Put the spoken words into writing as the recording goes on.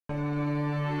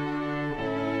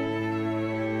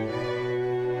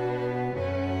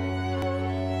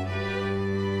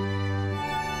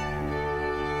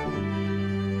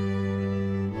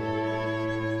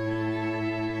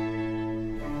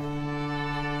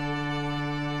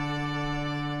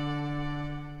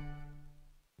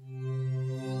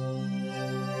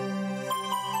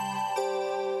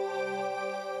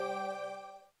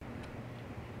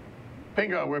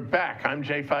Bingo, we're back. I'm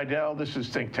Jay Fidell. This is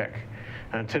ThinkTech.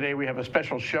 And today we have a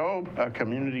special show,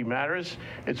 Community Matters.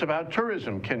 It's about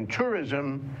tourism. Can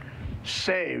tourism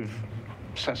sustain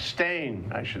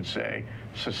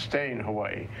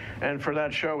Hawaii? And for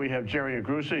that show, we have Jerry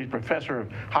Agrusa. He's professor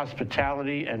of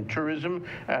hospitality and tourism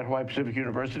at Hawaii Pacific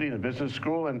University in the business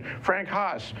school, and Frank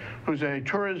Haas, who's a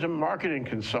tourism marketing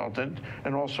consultant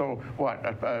and also,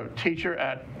 a teacher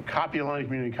at Kapiolani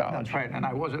Community College. That's right, and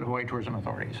I was at Hawaii Tourism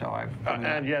Authority, so I've...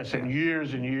 and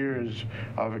years and years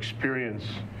of experience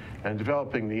and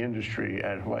developing the industry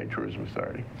at Hawaii Tourism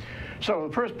Authority. So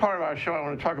the first part of our show, I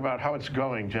want to talk about how it's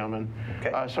going, gentlemen.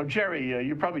 Okay. So Jerry,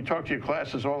 you probably talk to your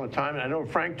classes all the time, and I know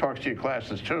Frank talks to your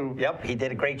classes too. Yep, he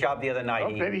did a great job the other night. Oh,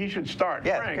 maybe he should start.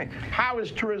 Yeah, Frank, okay. how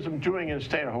is tourism doing in the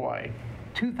state of Hawaii?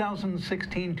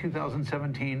 2016,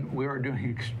 2017, we are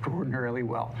doing extraordinarily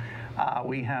well.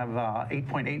 We have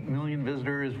 8.8 million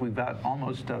visitors. We've got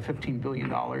almost $15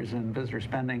 billion in visitor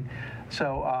spending.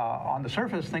 So on the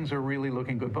surface, things are really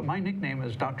looking good. But my nickname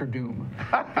is Dr. Doom,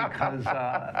 because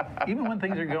even when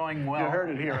things are going well... You heard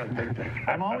it here on ThinkTech.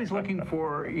 I'm always looking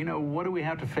for, what do we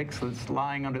have to fix that's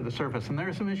lying under the surface? And there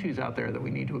are some issues out there that we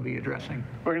need to be addressing.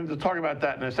 We're going to talk about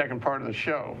that in the second part of the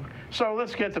show. So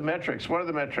let's get to metrics. What are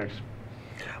the metrics?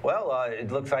 Well,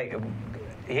 it looks like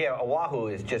here Oahu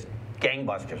is just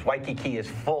gangbusters. Waikiki is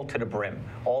full to the brim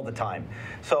all the time.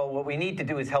 So what we need to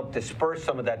do is help disperse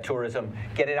some of that tourism,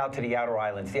 get it out to the outer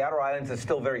islands. The outer islands are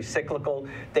still very cyclical.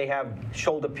 They have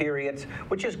shoulder periods,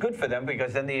 which is good for them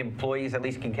because then the employees at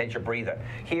least can catch a breather.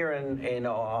 Here in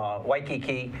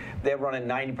Waikiki, they're running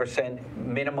 90%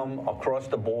 minimum across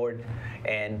the board,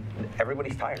 and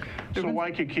everybody's tired. So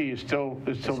Waikiki is still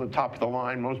the top of the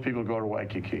line. Most people go to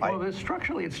Waikiki. Well,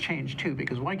 structurally it's changed too,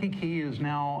 because Waikiki is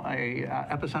now a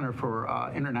epicenter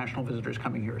for international visitors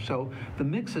coming here. So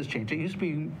the mix has changed. It used to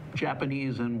be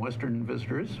Japanese and Western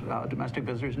visitors, domestic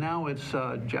visitors. Now it's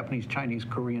Japanese, Chinese,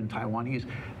 Korean, Taiwanese.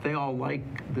 They all like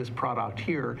this product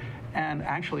here. And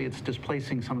actually, it's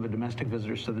displacing some of the domestic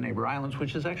visitors to the neighbor islands,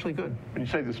 which is actually good. When you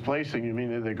say displacing, you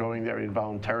mean that they're going there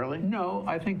involuntarily? No,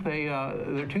 I think there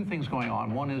are two things going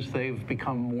on. One is they've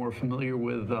become more familiar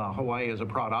with Hawaii as a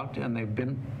product, and they've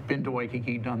been to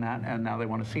Waikiki, done that, and now they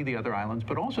want to see the other islands.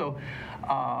 But also,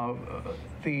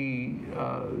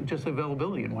 just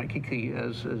availability in Waikiki,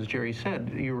 as Jerry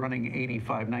said, you're running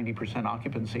 85, 90%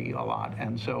 occupancy a lot.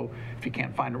 And so if you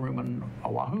can't find a room in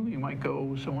Oahu, you might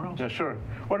go somewhere else. Yeah, sure.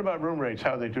 What about room rates?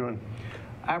 How are they doing?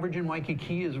 Average in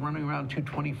Waikiki is running around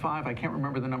 $225. I can't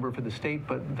remember the number for the state,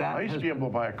 but that I used to be able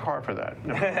to buy a car for that.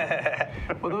 No.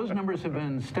 Well, those numbers have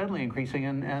been steadily increasing,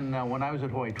 and when I was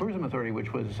at Hawaii Tourism Authority,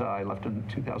 which was I left in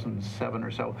 2007 or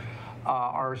so,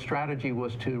 our strategy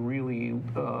was to really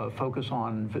focus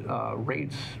on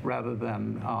rates rather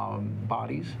than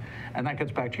bodies, and that gets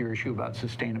back to your issue about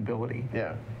sustainability.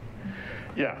 Yeah.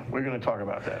 Yeah, we're going to talk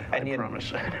about that, I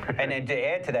promise. And then to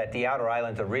add to that, the outer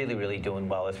islands are really, really doing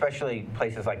well, especially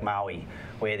places like Maui,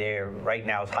 where they're right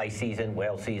now is high season,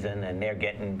 whale season, and they're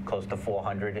getting close to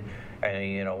 400.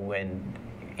 And and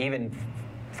even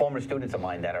former students of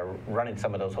mine that are running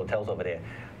some of those hotels over there,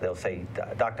 they'll say,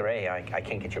 Dr. A, I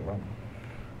can't get your room.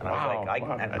 And I was like,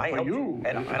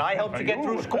 I helped you get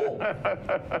through school.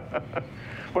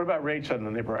 What about rates on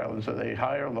the neighbor islands? Are they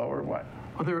higher, lower, what?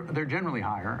 Well, they're generally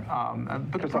higher.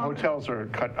 Because the hotels are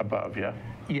cut above, yeah?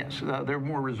 Yes, there are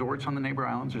more resorts on the neighbor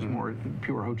islands. There's more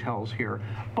pure hotels here.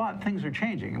 But things are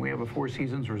changing. We have a Four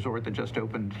Seasons resort that just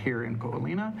opened here in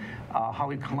Ko'olina.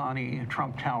 Halekulani,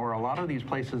 Trump Tower, a lot of these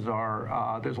places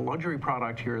are, there's a luxury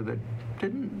product here that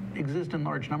didn't exist in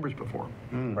large numbers before.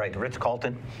 Right, the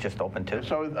Ritz-Carlton just opened too.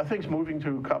 So are things moving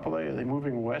to Kapolei? Are they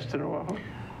moving west in Oahu?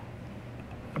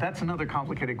 That's another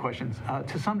complicated question.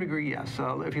 To some degree, yes.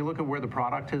 If you look at where the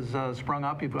product has sprung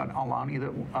up, you've got Aulani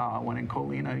that went in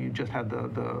Ko'olina. You just had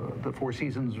the Four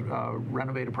Seasons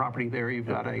renovated property there. You've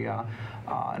got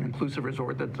an inclusive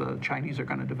resort that the Chinese are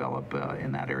going to develop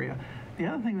in that area. The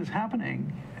other thing that's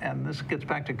happening, and this gets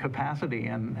back to capacity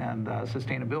and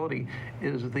sustainability,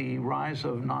 is the rise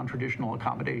of non-traditional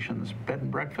accommodations, bed and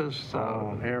breakfast,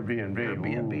 Airbnb.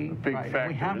 Airbnb. Ooh, big factor,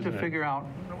 we have to figure out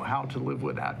how to live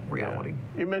with that reality.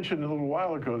 Yeah. You mentioned a little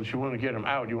while ago that you want to get them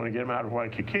out. You want to get them out of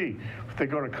Waikiki. If they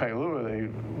go to Kailua, they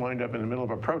wind up in the middle of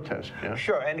a protest. Yeah?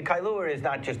 Sure, and Kailua is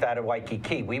not just out of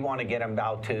Waikiki. We want to get them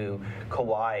out to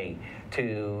Kauai,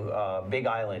 to Big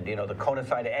Island, the Kona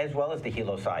side, as well as the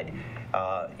Hilo side.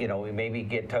 We maybe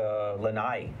get to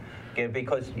Lanai.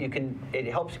 because it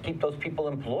helps keep those people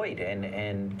employed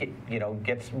and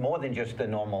gets more than just the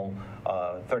normal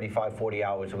 35, 40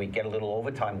 hours a week, get a little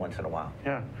overtime once in a while.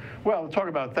 Yeah. Well, talk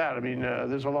about that. I mean,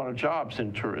 there's a lot of jobs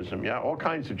in tourism, yeah, all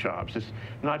kinds of jobs. It's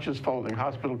not just folding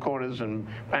hospital corners and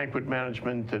banquet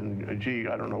management and,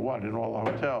 I don't know what, in all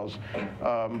the hotels.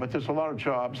 But there's a lot of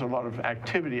jobs, a lot of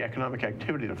activity, economic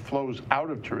activity that flows out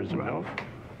of tourism, Right. no?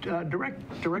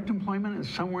 Direct employment is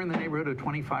somewhere in the neighborhood of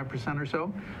 25% or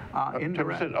so.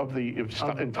 10% of the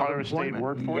entire state employment.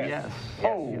 workforce? Yes.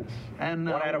 Oh. Yes. And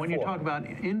One out of when you four. talk about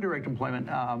indirect employment,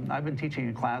 I've been teaching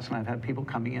a class and I've had people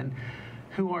coming in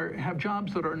who have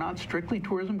jobs that are not strictly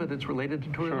tourism, but it's related to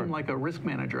tourism, Sure. like a risk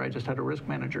manager. I just had a risk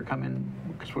manager come in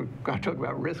because we're going to talk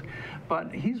about risk,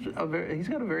 but he's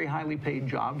got a very highly paid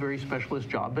job, very specialist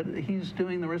job, but he's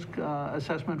doing the risk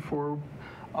assessment for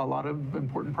a lot of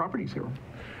important properties here.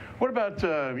 What about,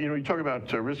 you talk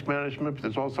about risk management, but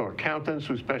there's also accountants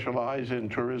who specialize in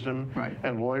tourism, Right.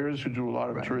 and lawyers who do a lot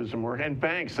of Right. tourism work, and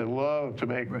banks that love to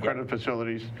make Right. credit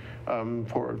facilities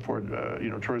for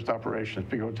tourist operations,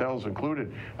 big hotels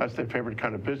included. That's their favorite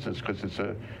kind of business because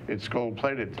it's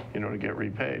gold-plated, to get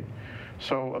repaid.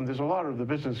 So there's a lot of the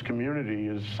business community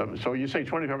is, so you say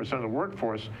 25% of the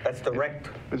workforce. That's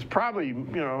direct. It's probably,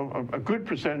 a good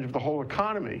percentage of the whole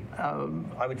economy.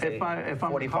 I would say If I'm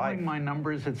 45. calling my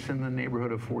numbers, it's in the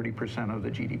neighborhood of 40% of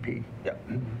the GDP. Yeah,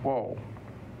 Whoa.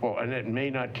 Well, and it may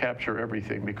not capture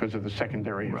everything because of the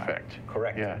secondary Right. effect.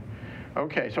 correct. Yeah.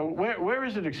 Okay, so where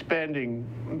is it expanding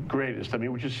greatest? I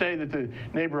mean, would you say that the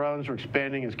neighbor islands are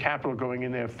expanding? Is capital going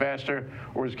in there faster,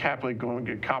 or is capital going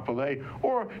to Kapolei?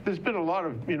 Or there's been a lot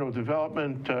of,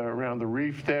 development around the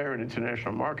reef there and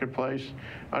international marketplace.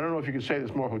 I don't know if you could say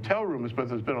there's more hotel rooms, but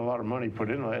there's been a lot of money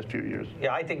put in the last few years.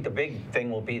 Yeah, I think the big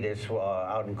thing will be this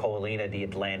out in Ko'olina, the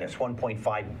Atlantis,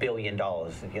 $1.5 billion.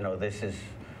 This is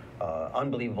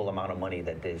unbelievable amount of money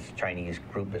that this Chinese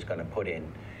group is going to put in.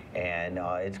 And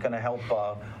it's going to help,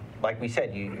 like we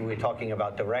said, we were talking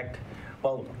about direct.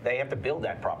 Well, they have to build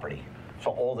that property. So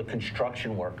all the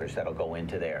construction workers that'll go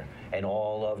into there and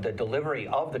all of the delivery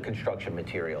of the construction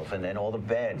materials and then all the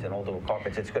beds and all the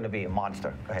carpets, it's going to be a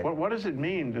monster. Go ahead. What does it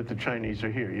mean that the Chinese are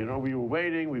here? We were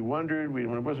waiting, we wondered, we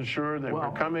wasn't sure they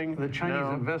were coming. The Chinese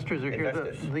Now, investors are here.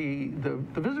 Investors.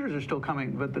 The visitors are still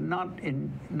coming, but not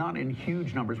in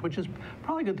huge numbers, which is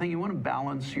probably a good thing. You want to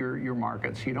balance your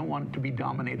markets. You don't want to be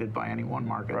dominated by any one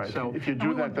market. Right. So if you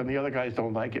do that, then the other guys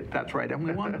don't like it. that's right, and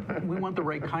we want the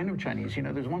right kind of Chinese.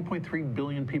 There's 1.3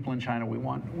 billion people in China. We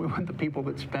want the people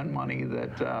that spend money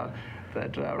that. What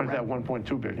is that,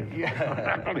 1.2 billion?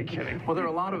 Yeah. I'm only kidding. Well, there are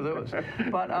a lot of those.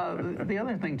 But the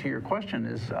other thing to your question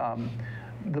is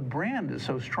the brand is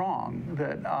so strong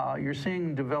that you're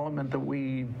seeing development that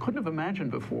we couldn't have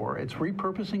imagined before. It's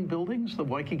repurposing buildings. The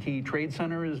Waikiki Trade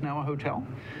Center is now a hotel.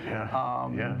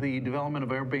 Yeah. The development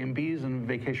of Airbnbs and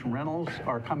vacation rentals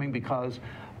are coming because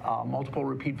multiple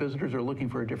repeat visitors are looking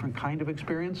for a different kind of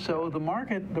experience. So the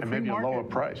market, the And free maybe market, a lower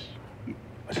price.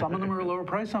 some of them are a lower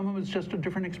price, some of them it's just a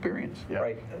different experience. Yeah.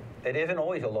 Right. It isn't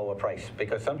always a lower price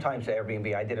because sometimes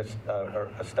Airbnb, I did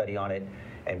a study on it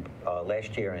and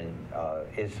last year, and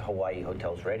is Hawaii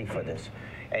Hotels ready for this?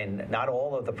 And not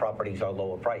all of the properties are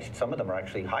lower priced. Some of them are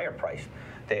actually higher priced.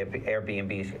 The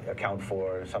Airbnbs account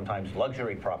for sometimes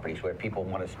luxury properties where people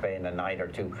want to spend a night or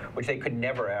two, which they could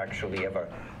never actually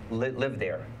ever live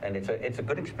there. And it's a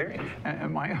good experience.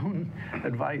 And my own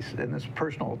advice, and this is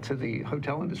personal to the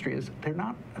hotel industry, is they're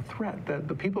not a threat.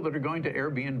 The people that are going to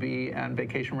Airbnb and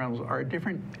vacation rentals are a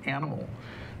different animal.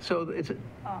 So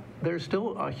there's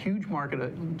still a huge market,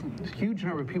 a huge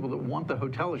number of people that want the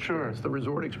hotel experience, the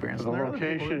resort experience. The And there are other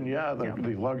people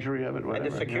location, the luxury of it, whatever.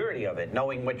 And the security of it,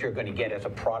 knowing what you're going to get as a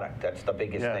product, that's the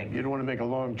biggest thing. You don't want to make a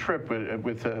long trip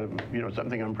with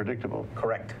something unpredictable.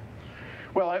 Correct.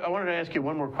 Well, I wanted to ask you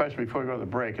one more question before we go to the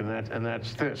break, and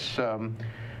that's this.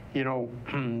 There's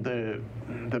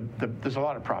a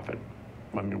lot of profit.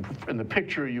 I mean, in the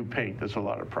picture you paint, there's a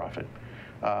lot of profit.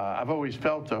 I've always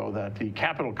felt, though, that the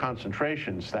capital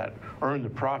concentrations that earn the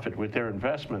profit with their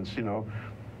investments,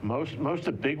 most of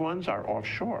the big ones are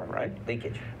offshore, right?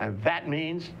 Leakage. And that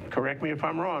means, correct me if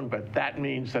I'm wrong, but that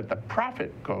means that the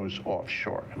profit goes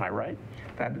offshore. Am I right?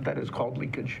 That is called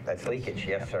leakage. That's leakage,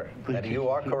 yes, sir. And you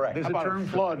are correct. There's How about a term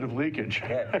for flood of leakage?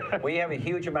 Yeah. We have a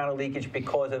huge amount of leakage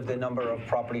because of the number of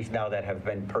properties now that have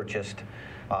been purchased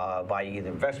by either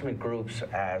investment groups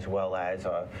as well as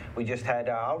we just had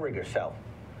outriggers sell.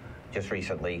 just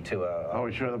recently to a Oh,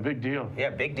 sure, a big deal. yeah,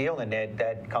 big deal, and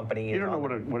that company. You don't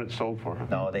know what it sold for, huh?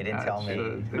 No, they didn't tell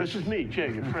me. This is me,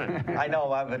 Jay, your friend. I know,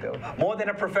 more than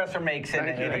a professor makes in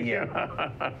a year.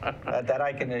 That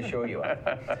I can assure you of.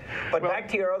 But back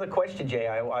to your other question, Jay,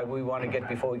 we want to get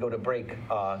before we go to break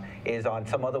is on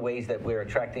some other ways that we're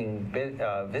attracting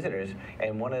visitors.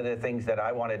 And one of the things that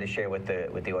I wanted to share with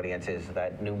the audience is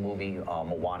that new movie,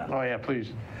 Moana. Oh, yeah,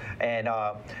 please. And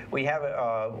we have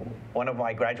one of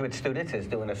my graduate students is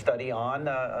doing a study on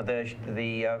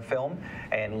the film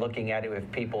and looking at it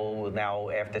with people will now,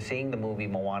 after seeing the movie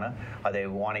Moana, are they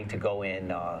wanting to go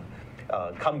in,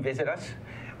 come visit us.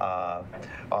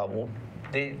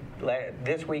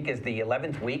 This week is the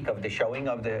 11th week of the showing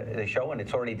of the show, and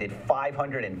it's already did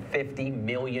 $550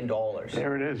 million.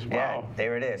 There it is. Wow. Yeah,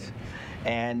 there it is.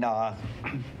 And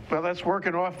well, that's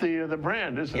working off the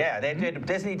brand, isn't it? yeah,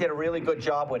 Disney did a really good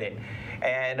job with it.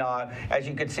 And as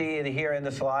you can see here in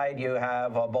the slide, you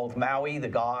have both Maui, the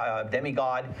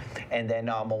demigod, and then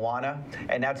Moana.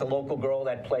 And that's a local girl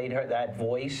that played that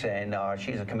voice, and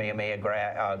she's a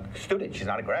Kamehameha student. She's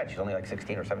not a grad. She's only like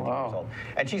 16 or 17 years old.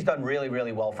 And she's done really,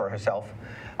 really well for herself.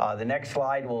 The next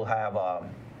slide will have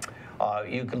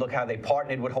you can look how they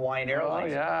partnered with Hawaiian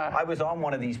Airlines. Oh, yeah. I was on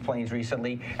one of these planes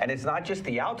recently, and it's not just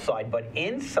the outside, but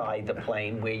inside the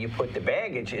plane where you put the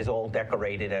baggage is all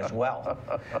decorated as well.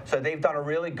 So they've done a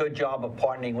really good job of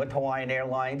partnering with Hawaiian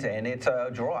Airlines, and it's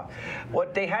a draw.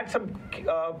 They had some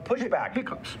pushback.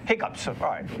 Hiccups, all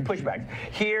right, pushbacks.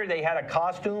 Here they had a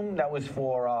costume that was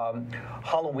for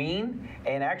Halloween,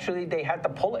 and actually they had to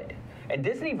pull it. And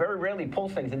Disney very rarely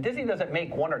pulls things. And Disney doesn't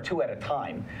make one or two at a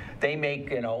time. They make,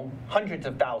 hundreds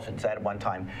of thousands at one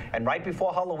time. And right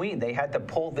before Halloween, they had to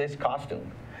pull this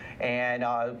costume. And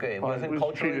it wasn't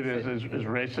culturally treated as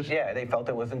racist? Yeah, they felt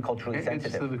it wasn't culturally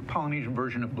sensitive. It's the Polynesian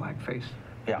version of blackface.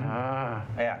 Yeah.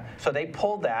 Yeah. So they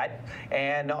pulled that,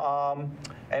 and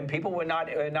people were not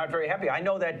very happy. I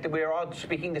know that we're all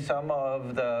speaking to some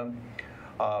of the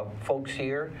folks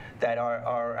here that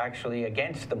are actually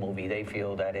against the movie. They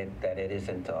feel that it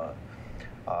isn't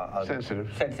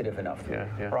sensitive enough. Yeah,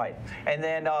 yeah. Right. And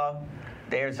then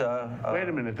there's wait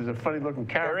a minute. There's a funny-looking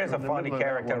character. There is a funny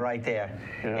character right there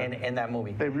in that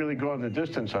movie. They've really gone the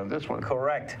distance on this one.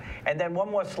 Correct. And then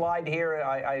one more slide here.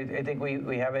 I think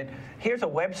we have it. Here's a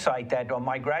website that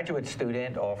my graduate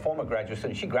student, or former graduate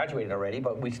student, she graduated already,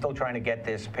 but we're still trying to get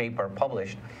this paper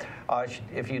published.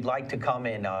 If you'd like to come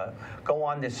and go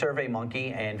on this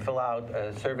SurveyMonkey and fill out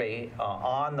a survey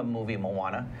on the movie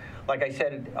Moana. Like I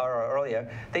said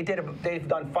earlier, they've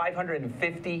done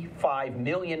 $555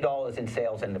 million in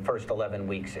sales in the first 11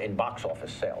 weeks in box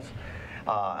office sales.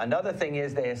 Another thing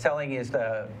is they're selling is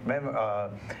the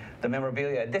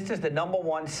memorabilia. This is the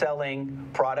 #1 selling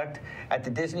product at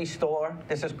the Disney store.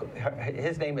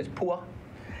 His name is Pua,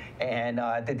 and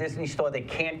at the Disney store they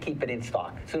can't keep it in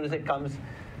stock. As soon as it comes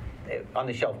on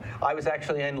the shelf. I was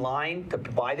actually in line to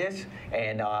buy this,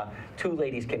 and two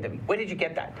ladies came to me. Where did you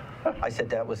get that? I said,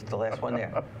 that was the last one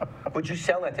there. Would you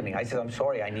sell that to me? I said, I'm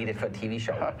sorry, I need it for a TV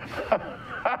show.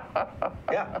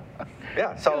 Yeah.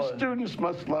 So your students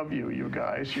must love you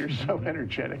guys. You're so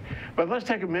energetic. But let's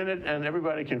take a minute, and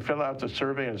everybody can fill out the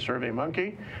survey on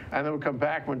SurveyMonkey, and then we'll come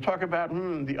back and talk about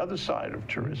the other side of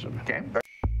tourism. Okay.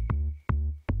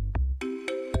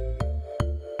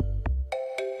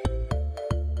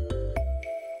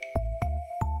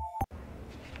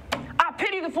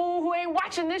 Pity the fool who ain't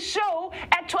watching this show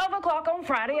at 12 o'clock on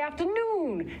Friday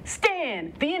afternoon.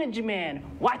 Stan, the Energy Man,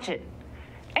 watch it.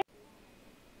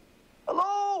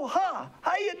 Aloha!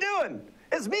 How you doing?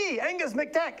 It's me, Angus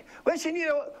McTech, wishing you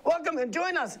to welcome and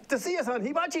join us to see us on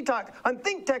Hibachi Talk on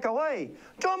ThinkTech Hawaii.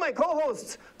 Join my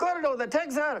co-hosts, Gordo the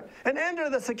Tech Czar and Andrew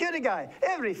the Security Guy,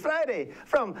 every Friday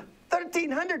from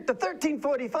 1300 to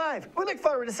 1345. We look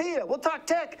forward to seeing you. We'll talk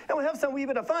tech and we'll have some wee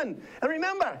bit of fun. And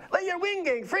remember, let your wing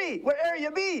gang free wherever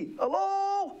you be.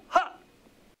 Aloha!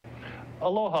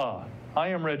 Aloha. I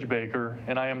am Reg Baker,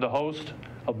 and I am the host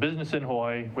of Business in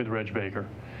Hawaii with Reg Baker.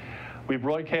 We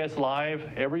broadcast live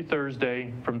every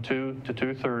Thursday from 2 to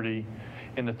 2:30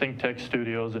 in the ThinkTech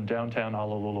studios in downtown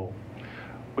Honolulu.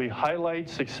 We highlight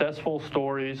successful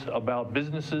stories about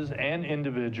businesses and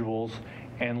individuals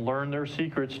and learn their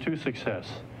secrets to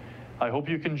success. I hope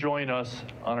you can join us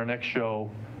on our next show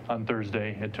on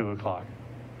Thursday at 2 o'clock.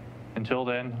 Until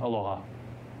then, aloha.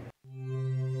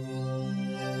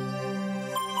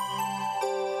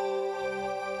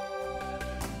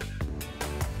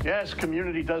 Yes,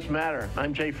 community does matter.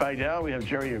 I'm Jay Fidell. We have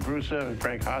Jerry Agrusa and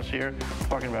Frank Haas here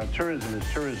talking about tourism. Is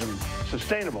tourism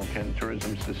sustainable? Can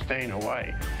tourism sustain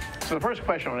Hawaii? So the first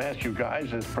question I want to ask you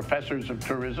guys as professors of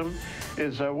tourism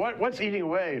is what's eating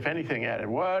away, if anything, at it?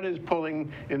 What is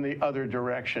pulling in the other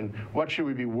direction? What should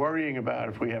we be worrying about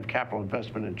if we have capital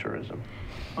investment in tourism?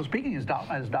 Well, speaking as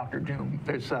Dr. Doom,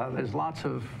 there's lots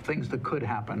of things that could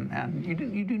happen, and you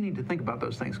do need to think about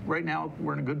those things. Right now,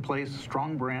 we're in a good place,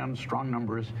 strong brand, strong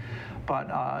numbers, but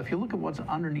if you look at what's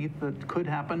underneath that could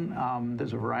happen,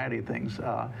 there's a variety of things.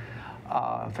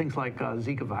 Things like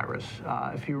Zika virus.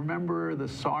 If you remember the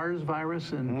SARS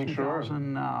virus in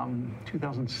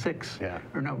 2006,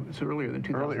 or no, it's earlier than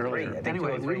 2003. Earlier.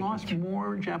 Anyway, we lost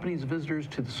more Japanese visitors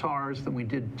to the SARS than we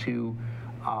did to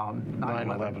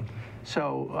 9/11.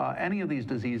 So any of these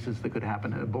diseases that could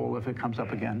happen, Ebola if it comes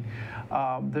up again.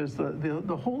 There's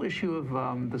the whole issue of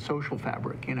the social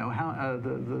fabric. You know, how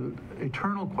the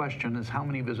eternal question is how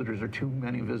many visitors are too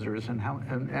many visitors, and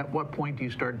at what point do you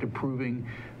start disproving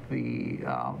the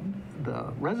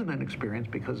resident experience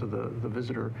because of the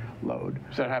visitor load?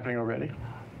 Is that happening already?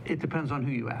 It depends on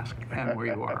who you ask and where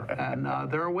you are. And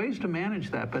there are ways to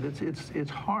manage that, but it's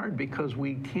hard because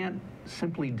we can't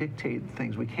simply dictate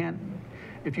things. We can't.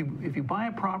 If you buy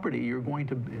a property, you're going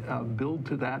to build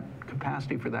to that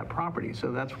capacity for that property.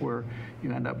 So that's where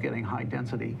you end up getting high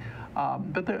density.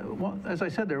 But well, as I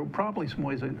said, there are probably some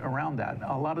ways around that.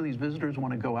 A lot of these visitors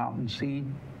want to go out and see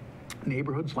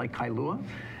neighborhoods like Kailua.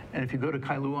 And if you go to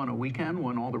Kailua on a weekend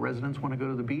when all the residents want to go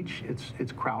to the beach,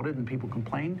 it's crowded and people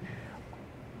complain.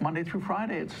 Monday through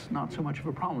Friday, it's not so much of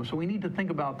a problem. So we need to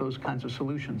think about those kinds of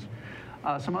solutions.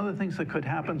 Some other things that could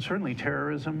happen, certainly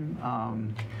terrorism,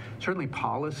 certainly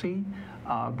policy.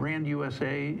 Brand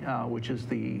USA, which is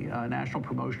the national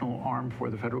promotional arm for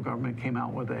the federal government, came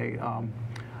out with a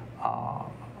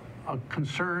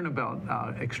concern about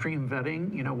extreme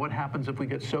vetting. You know, what happens if we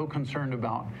get so concerned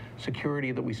about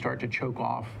security that we start to choke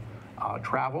off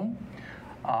travel,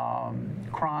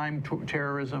 crime,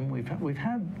 terrorism. We've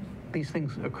had these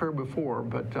things occur before,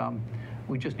 but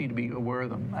we just need to be aware of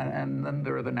them. And then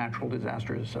there are the natural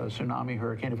disasters, tsunami,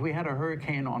 hurricane. If we had a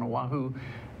hurricane on Oahu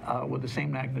with the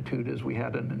same magnitude as we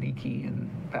had in Aniki, and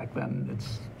back then,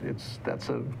 that's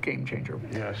a game changer.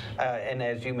 Yes. And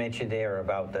as you mentioned there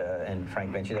about and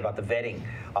Frank mentioned about the vetting,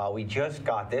 we just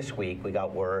got this week, we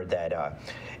got word that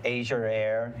Asia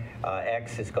Air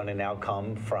X is going to now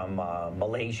come from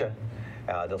Malaysia.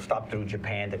 They'll stop through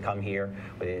Japan to come here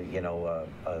with, you know,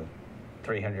 a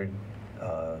 300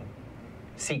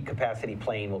 seat capacity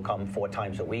plane will come 4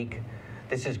 times a week.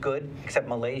 This is good, except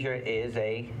Malaysia is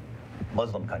a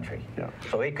Muslim country. Yeah.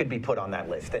 So it could be put on that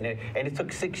list. And it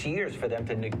took 6 years for them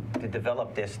to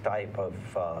develop this type of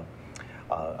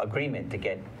agreement to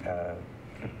get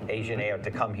Asian Air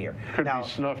to come here. Could be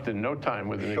snuffed in no time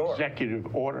with an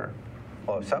executive order.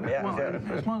 Oh, some, yeah. Well,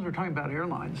 as long as we're talking about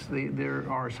airlines, there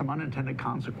are some unintended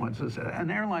consequences,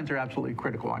 and airlines are absolutely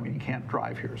critical. I mean, you can't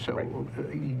drive here, so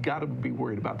you got to be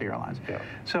worried about the airlines. Yeah.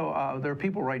 So there are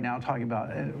people right now talking about,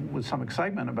 with some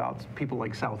excitement, about people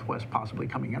like Southwest possibly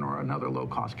coming in, or another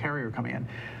low-cost carrier coming in.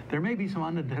 There may be some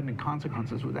unintended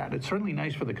consequences with that. It's certainly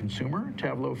nice for the consumer to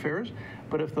have low fares,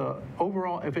 but if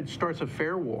it starts a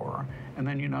fare war, and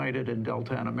then United and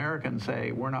Delta and American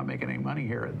say, we're not making any money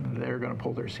here, they're going to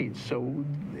pull their seats. So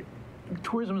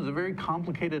tourism is a very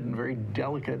complicated and very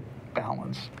delicate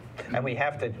balance. And we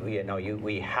have to,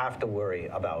 we have to worry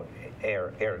about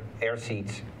air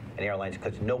seats and airlines,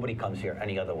 because nobody comes here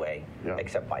any other way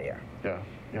except by air. Yeah,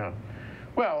 yeah.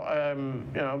 Well,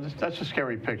 you know, that's a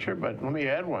scary picture, but let me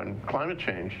add one: climate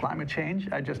change. Climate change.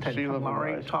 I just had Tom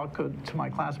Lowry talk to my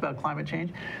class about climate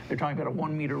change. They're talking about a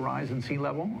 1 meter rise in sea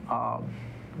level.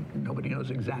 Nobody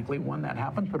knows exactly when that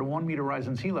happens, but a 1 meter rise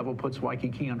in sea level puts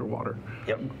Waikiki underwater.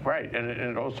 Yep. Right, and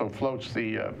it also floats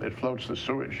the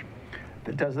sewage.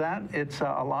 That does that. It's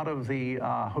a lot of the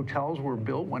hotels were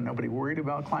built when nobody worried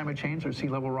about climate change or sea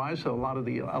level rise. So a lot of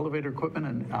the elevator equipment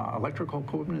and electrical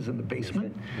equipment is in the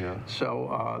basement. Yeah.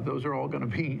 So those are all going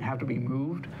to have to be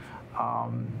moved.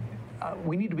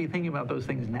 We need to be thinking about those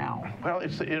things now. Well,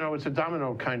 it's a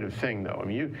domino kind of thing, though. I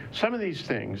mean, some of these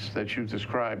things that you've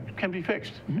described can be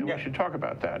fixed, and we should talk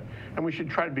about that. And we should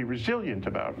try to be resilient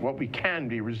about what we can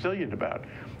be resilient about.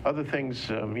 Other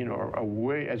things, are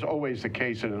way, as always the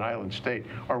case in an island state,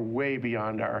 are way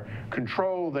beyond our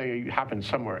control. They happen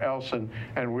somewhere else, and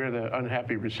we're the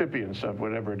unhappy recipients of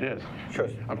whatever it is. Sure.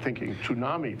 I'm thinking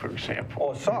tsunami, for example.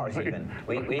 Or SARS, even.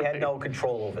 We had no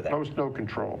control over that. No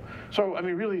control. So, I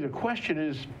mean, really, the question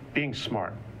is being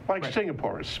smart. Like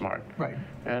Singapore is smart. Right.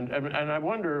 And I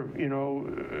wonder, you know,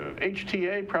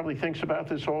 HTA probably thinks about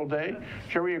this all day.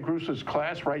 Jerry Agrusa's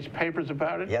class writes papers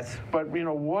about it. Yes. But, you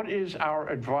know, what is our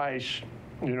advice,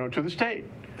 you know, to the state,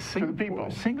 to the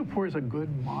people? Singapore is a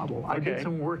good model. I did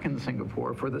some work in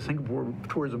Singapore for the Singapore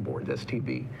Tourism Board,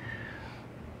 STB.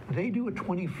 They do a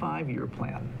 25-year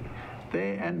plan.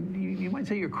 And you might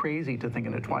say you're crazy to think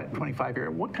in a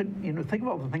 25-year. What could, you know, think of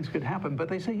all the things could happen, but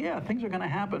they say, yeah, things are going to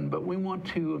happen, but we want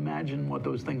to imagine what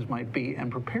those things might be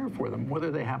and prepare for them, whether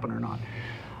they happen or not.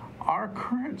 Our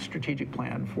current strategic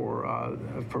plan for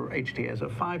HTA is a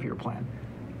 5-year plan.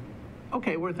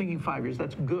 Okay, we're thinking 5 years,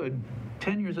 that's good.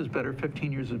 10 years is better,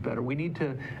 15 years is better. We need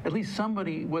to, at least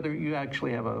somebody, whether you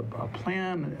actually have a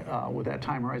plan with that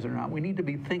time horizon or not, we need to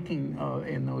be thinking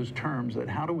in those terms that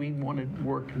how do we want to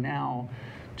work now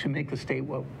to make the state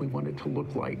what we want it to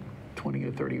look like 20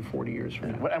 or 30 or 40 years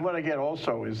from now. And what I get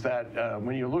also is that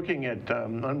when you're looking at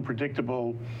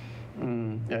unpredictable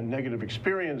and negative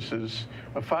experiences,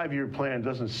 a 5-year plan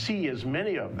doesn't see as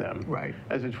many of them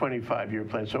as a 25-year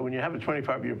plan. So when you have a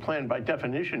 25-year plan, by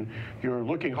definition, you're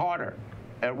looking harder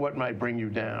at what might bring you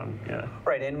down. Yeah.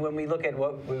 Right, and when we look at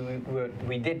what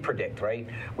we did predict, right,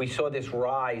 we saw this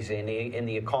rise in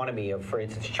the economy of, for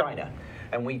instance, China.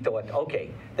 And we thought,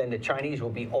 okay, then the Chinese will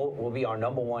be our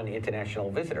 #1 international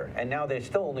visitor. And now they're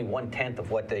still only 1/10 of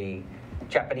what the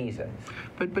Japanese is.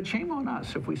 But shame on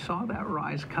us if we saw that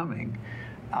rise coming.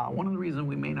 One of the reasons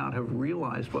we may not have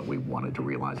realized what we wanted to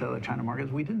realize out of the China market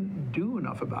is we didn't do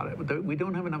enough about it. We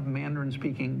don't have enough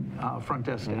Mandarin-speaking front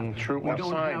desk staff. True. We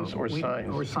don't signs.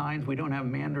 Or signs. We don't have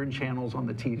Mandarin channels on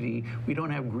the TV. We don't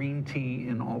have green tea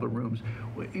in all the rooms.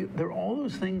 There are all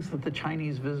those things that the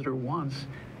Chinese visitor wants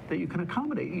that you can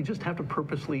accommodate. You just have to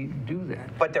purposely do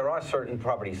that. But there are certain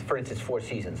properties, for instance, Four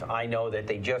Seasons. I know that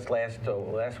they just last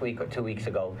week or 2 weeks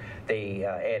ago, they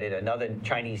added another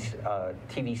Chinese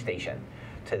TV station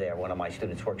to there. One of my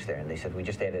students works there, and they said, we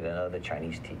just added another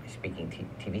Chinese-speaking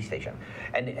TV station.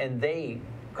 And they,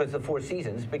 because the Four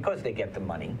Seasons, because they get the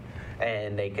money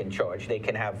and they can charge, they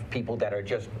can have people that are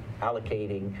just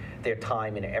allocating their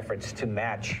time and efforts to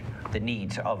match the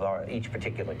needs of each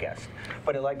particular guest.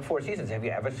 But like Four Seasons, have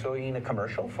you ever seen a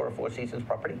commercial for a Four Seasons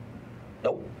property?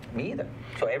 Nope, me either.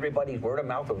 So everybody's word of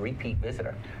mouth, a repeat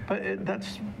visitor. But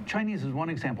Chinese is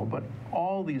one example, but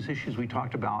all these issues we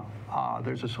talked about,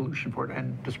 there's a solution for it.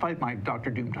 And despite my Dr.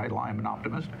 Doom title, I'm an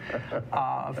optimist.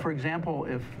 For example,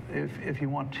 if you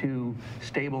want to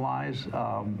stabilize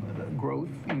growth,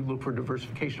 you look for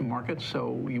diversification of markets.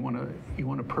 So you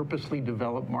want to purposely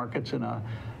develop markets in a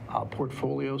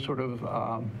portfolio sort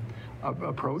of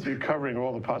approach. So you're covering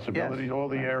all the possibilities, all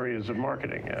the areas of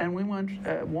marketing. Yeah. And we went,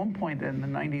 at one point in the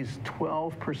 90s,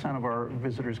 12% of our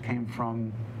visitors came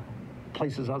from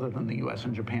places other than the U.S.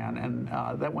 and Japan, and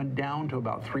that went down to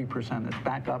about 3%. It's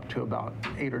back up to about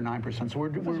 8 or 9%. So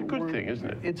it's a good thing, isn't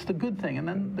it? It's the good thing. And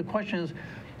then the question is,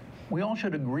 we all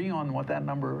should agree on what that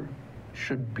number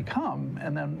should become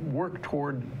and then work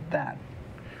toward that.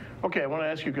 Okay, I want to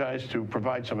ask you guys to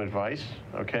provide some advice,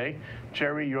 okay?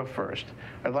 Jerry, you're first.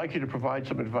 I'd like you to provide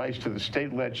some advice to the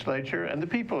state legislature and the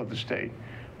people of the state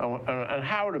on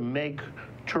how to make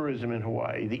tourism in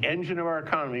Hawaii, the engine of our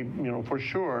economy, you know, for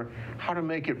sure, how to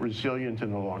make it resilient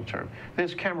in the long term.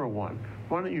 There's camera one.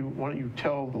 Why don't you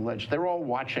tell the legislature? They're all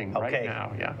watching right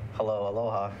now. Yeah. Hello,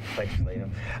 aloha, legislative.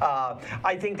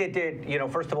 I think that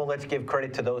first of all, let's give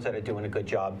credit to those that are doing a good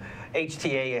job.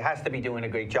 HTA has to be doing a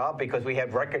great job because we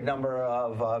have record number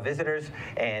of visitors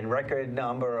and record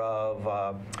number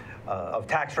of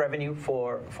tax revenue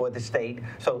for the state.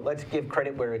 So let's give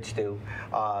credit where it's due.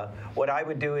 What I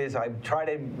would do is I try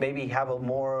to maybe have a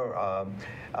more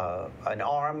an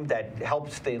arm that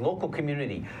helps the local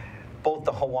community, both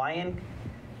the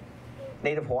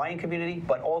Native Hawaiian community,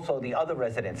 but also the other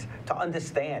residents, to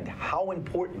understand how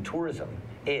important tourism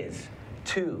is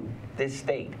to this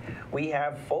state. We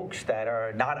have folks that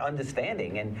are not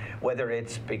understanding, and whether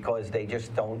it's because they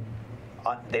just don't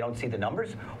see the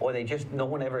numbers, or no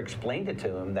one ever explained it to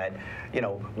them that,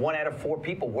 1 out of 4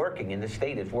 people working in the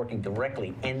state is working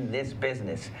directly in this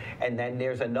business. And then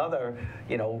there's another,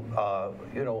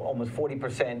 almost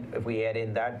 40%, if we add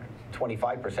in that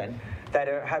 25%, that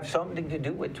have something to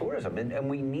do with tourism. And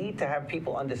we need to have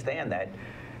people understand that,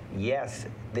 yes,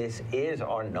 this is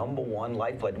our #1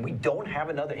 lifeblood. We don't have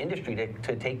another industry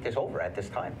to take this over at this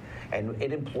time. And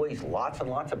it employs lots and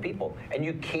lots of people. And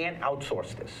you can't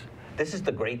outsource this. This is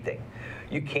the great thing.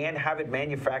 You can't have it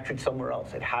manufactured somewhere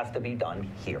else. It has to be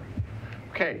done here.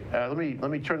 Okay, let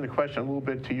me turn the question a little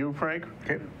bit to you, Frank.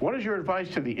 Okay. What is your advice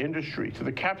to the industry, to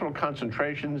the capital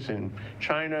concentrations in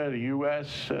China, the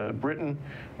U.S., Britain?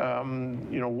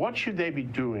 What should they be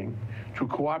doing to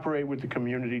cooperate with the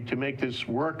community, to make this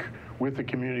work with the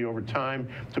community over time,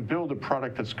 to build a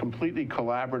product that's completely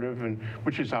collaborative, and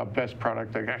which is our best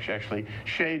product, actually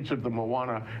shades of the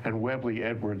Moana and Webley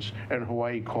Edwards and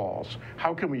Hawaii calls?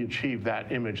 How can we achieve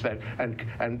that image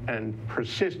and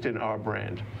persist in our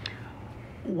brand?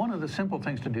 One of the simple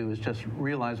things to do is just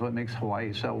realize what makes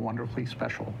Hawaii so wonderfully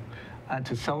special, and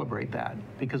to celebrate that.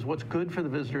 Because what's good for the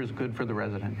visitor is good for the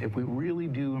resident. If we really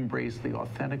do embrace the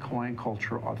authentic Hawaiian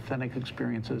culture, authentic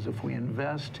experiences, if we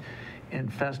invest in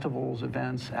festivals,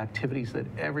 events, activities that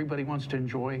everybody wants to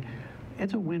enjoy,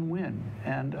 it's a win-win.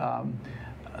 And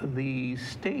the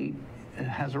state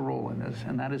has a role in this,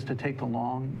 and that is to take the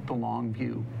long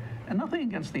view. And nothing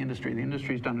against the industry. The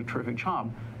industry's done a terrific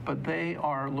job, but they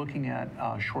are looking at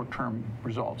short-term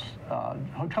results.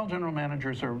 Hotel general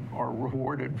managers are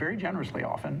rewarded very generously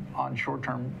often on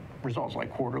short-term results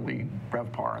like quarterly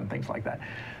RevPAR and things like that.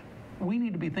 We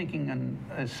need to be thinking,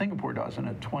 as Singapore does, in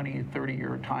a 20,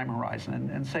 30-year time horizon,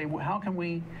 and say, well, how can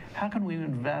we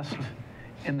invest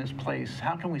in this place?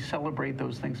 How can we celebrate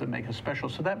those things that make us special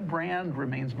so that brand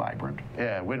remains vibrant?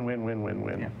 Yeah, win, win, win, win,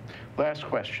 win. Yeah. Last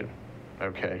question.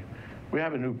 Okay.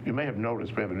 You may have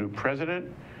noticed, we have a new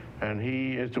president, and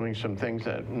he is doing some things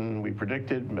that we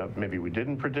predicted, maybe we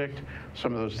didn't predict.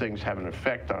 Some of those things have an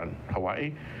effect on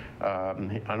Hawaii.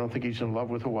 I don't think he's in love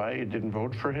with Hawaii. It didn't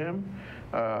vote for him.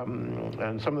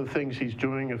 And some of the things he's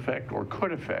doing affect or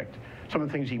could affect. Some of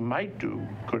the things he might do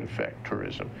could affect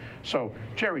tourism. So,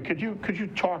 Jerry, could you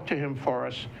talk to him for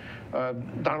us,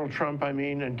 Donald Trump, I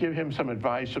mean, and give him some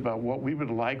advice about what we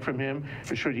would like from him,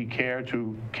 should he care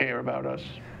to care about us?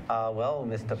 Well,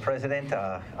 Mr. President,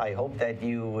 I hope that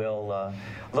you will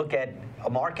look at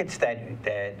markets that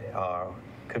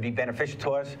could be beneficial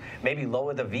to us. Maybe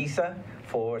lower the visa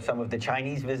for some of the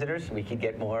Chinese visitors. We could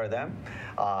get more of them.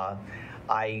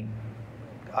 I'm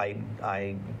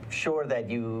sure that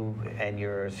you and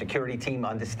your security team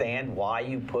understand why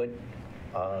you put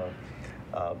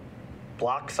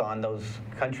blocks on those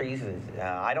countries.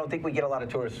 I don't think we get a lot of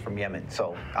tourists from Yemen,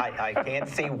 so I can't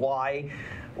see why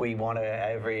we want to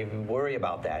ever worry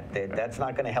about that. That's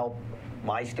not going to help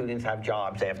my students have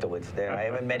jobs afterwards. I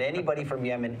haven't met anybody from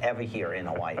Yemen ever here in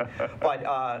Hawaii. But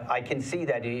I can see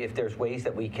that if there's ways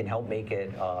that we can help make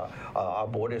it our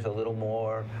borders a little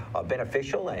more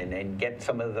beneficial and get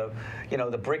some of the,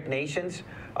 the BRIC nations,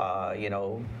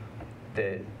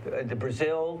 the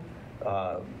Brazil,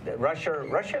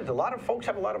 Russia. A lot of folks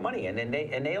have a lot of money, and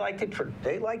they like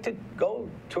to go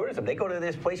tourism. They go to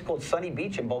this place called Sunny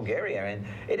Beach in Bulgaria, and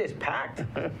it is packed.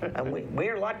 And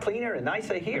we're a lot cleaner and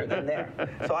nicer here than there.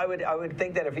 So I would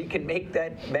think that if we can make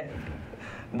that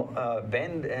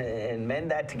bend and mend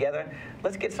that together,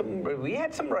 let's get some. We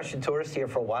had some Russian tourists here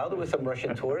for a while. There was some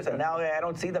Russian tours, and now I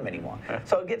don't see them anymore.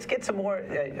 So let's get some more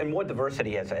and more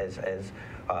diversity, as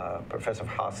Professor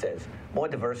Haas says, more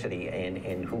diversity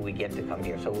in who we get to come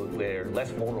here, so we're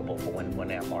less vulnerable for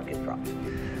when our market drops.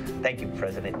 Thank you,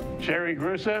 President. Jerry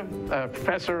Agrusa,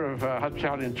 Professor of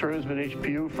Hospitality and Tourism at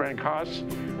HPU, Frank Haas,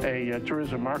 a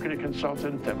tourism marketing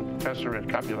consultant and professor at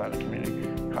Kapolei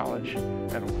Community College.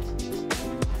 And